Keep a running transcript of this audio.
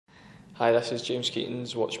Hi, this is James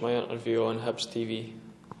Keatings. Watch my interview on Hibs TV.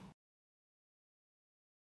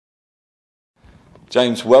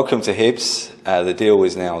 James, welcome to Hibs. The deal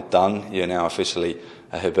is now done. You're now officially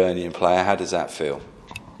a Hibernian player. How does that feel?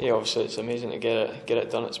 Yeah, obviously it's amazing to get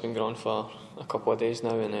it done. It's been going on for a couple of days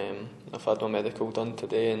now, and I've had my medical done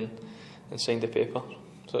today and signed the paper,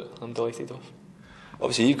 so I'm delighted with.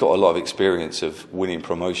 Obviously, you've got a lot of experience of winning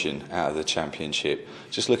promotion out of the Championship.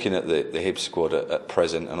 Just looking at the Hibs squad at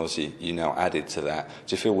present, and obviously you now added to that,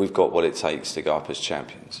 do you feel we've got what it takes to go up as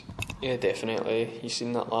champions? Yeah, definitely. You've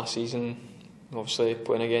seen that last season, obviously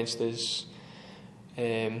playing against us,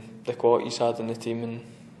 the quality he's had in the team and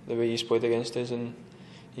the way he's played against us, and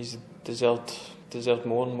he's deserved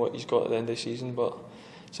more than what he's got at the end of the season. But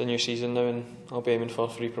it's a new season now, and I'll be aiming for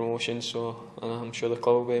 3 promotions, so and I'm sure the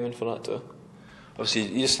club will be aiming for that too.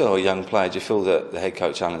 Obviously, you're still a young player. Do you feel that the head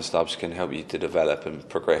coach Alan Stubbs can help you to develop and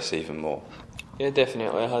progress even more? Yeah,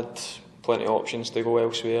 definitely. I had plenty of options to go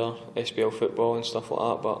elsewhere, SPL football and stuff like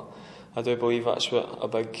that, but I do believe that's what a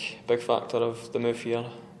big factor of the move here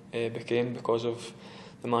became, because of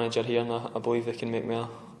the manager here, and I believe they can make me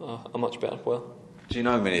a much better player. Do you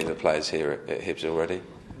know many of the players here at Hibs already?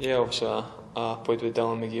 Yeah, obviously I played with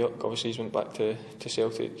Dylan McGeoch. Obviously he's went back to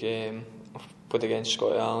Celtic. I've played against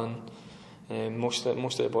Scotty Allen. Most of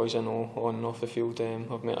the boys I know on and off the field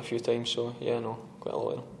I've met a few times, so yeah, I know quite a lot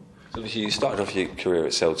of them. So obviously you started off your career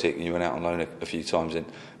at Celtic and you went out on loan a few times and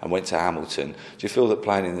went to Hamilton. Do you feel that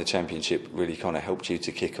playing in the Championship really kind of helped you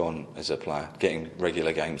to kick on as a player, getting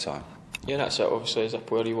regular game time? Yeah, that's it. Obviously as a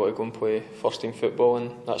player you want to go and play first team football,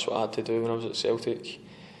 and that's what I had to do when I was at Celtic.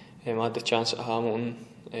 I had the chance at Hamilton,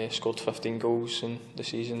 scored 15 goals in the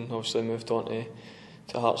season. Obviously moved on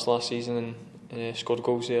to Hearts last season and scored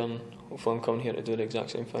goals there, and hopefully I'm coming here to do the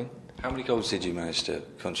exact same thing. How many goals did you manage to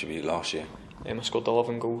contribute last year? I scored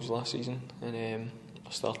 11 goals last season, and I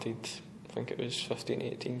started, I think it was 15,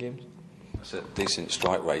 18 games. That's a decent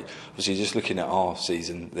strike rate. Obviously, just looking at our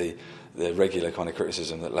season, the regular kind of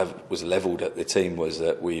criticism that was levelled at the team was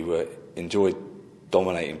that we enjoyed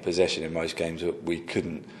dominating possession in most games, but we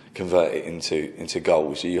couldn't convert it into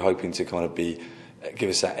goals. Are you hoping to kind of give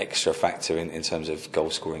us that extra factor in terms of goal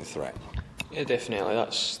scoring threat? Yeah, definitely.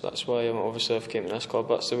 That's why I've came to this club.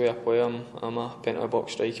 That's the way I play. I'm a penalty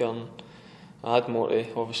box striker, and I add more to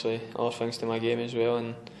obviously other things to my game as well.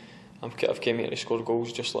 And I've came here to score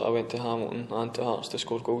goals, just like I went to Hamilton and to Hearts to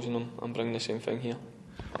score goals, and I'm bringing the same thing here.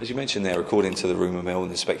 As you mentioned there, according to the rumour mill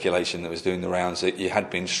and the speculation that was doing the rounds, that you had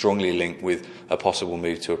been strongly linked with a possible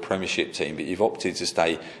move to a Premiership team, but you've opted to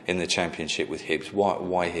stay in the Championship with Hibs.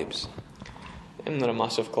 Why Hibs? They're a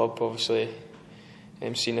massive club, obviously.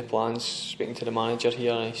 Seen the plans, speaking to the manager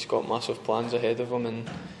here, and he's got massive plans ahead of him, and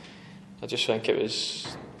I just think it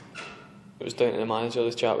was down to the manager,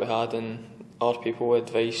 the chat we had, and other people with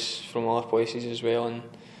advice from other places as well, and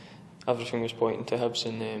everything was pointing to Hibs.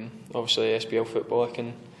 And obviously SPL football, I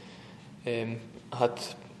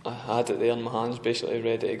had it there in my hands, basically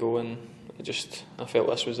ready to go, and I felt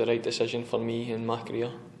this was the right decision for me in my career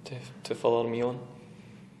to follow me on.